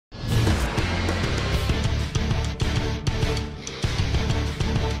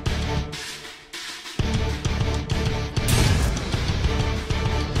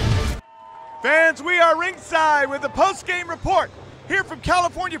Fans, we are ringside with the post-game report here from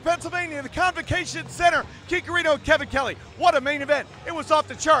California, Pennsylvania, the Convocation Center. King Carino and Kevin Kelly. What a main event. It was off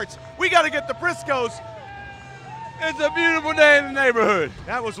the charts. We got to get the Briscoes. It's a beautiful day in the neighborhood.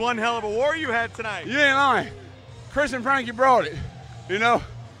 That was one hell of a war you had tonight. You ain't lying. Chris and Frankie brought it. You know,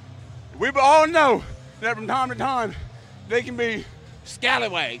 we all know that from time to time they can be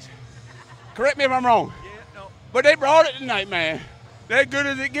scallywags. Correct me if I'm wrong. Yeah, no. But they brought it tonight, man. They're good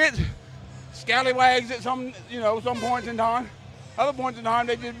as it gets. Scallywags at some points in time. Other points in time,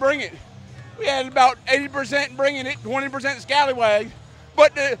 they just bring it. We had about 80% bringing it, 20% scallywag.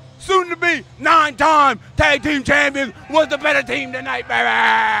 But the soon-to-be 9-time tag team champions was the better team tonight, baby.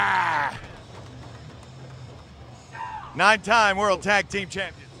 9-time world tag team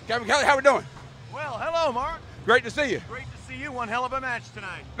champions. Kevin Kelly, how we doing? Well, hello, Mark. Great to see you. Great to see you. One hell of a match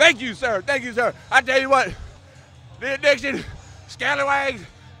tonight. Thank you, sir. Thank you, sir. I tell you what, the Addiction, scallywags,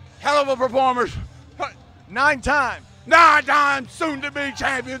 hell of a performers. 9-time. 9-time soon-to-be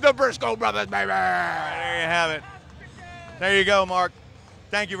champions, the Briscoe brothers, baby. There you have it. There you go, Mark.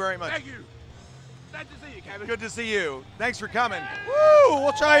 Thank you very much. Thank you. Nice to see you, Kevin. Good to see you. Thanks for coming. Woo!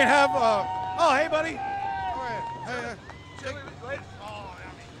 We'll try and have. Oh, hey, buddy. All right.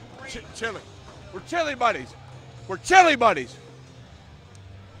 Chili. We're chili buddies. We're chili buddies.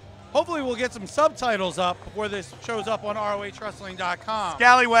 Hopefully, we'll get some subtitles up before this shows up on ROHWrestling.com.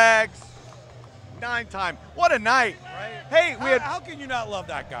 Scallywags. 9-time. What a night. Right? Hey, we had. How can you not love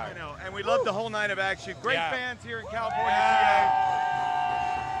that guy? I know, and we loved the whole night of action. Great Yeah. fans here in California, PA.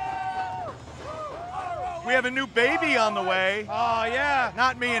 We have a new baby on the way. Oh, yeah.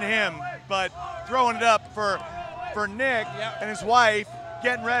 Not me and him, but throwing it up for Nick and his wife,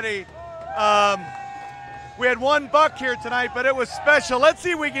 getting ready. We had one buck here tonight, but it was special. Let's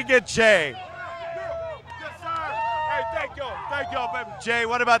see if we can get Jay. Yes, sir. Hey, thank y'all. Thank y'all, baby. Jay,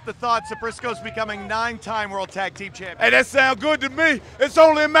 what about the thoughts of Briscoes becoming 9-time World Tag Team Champions? Hey, that sounds good to me. It's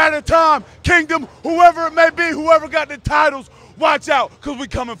only a matter of time. Kingdom, whoever it may be, whoever got the titles, watch out, because we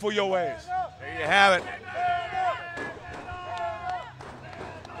coming for your ass. There you have it.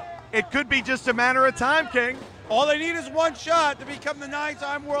 It could be just a matter of time, King. All they need is one shot to become the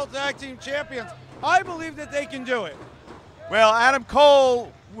 9-time World Tag Team Champions. I believe that they can do it. Well, Adam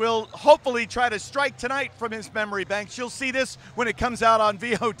Cole will hopefully try to strike tonight from his memory banks. You'll see this when it comes out on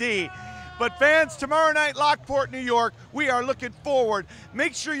VOD. But fans, tomorrow night, Lockport, New York, we are looking forward.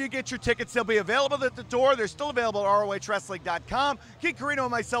 Make sure you get your tickets. They'll be available at the door. They're still available at ROHWrestling.com. King Carino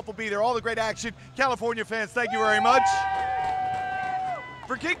and myself will be there. All the great action. California fans, thank you very much.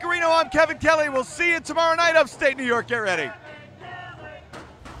 For King Carino, I'm Kevin Kelly. We'll see you tomorrow night, upstate New York. Get ready.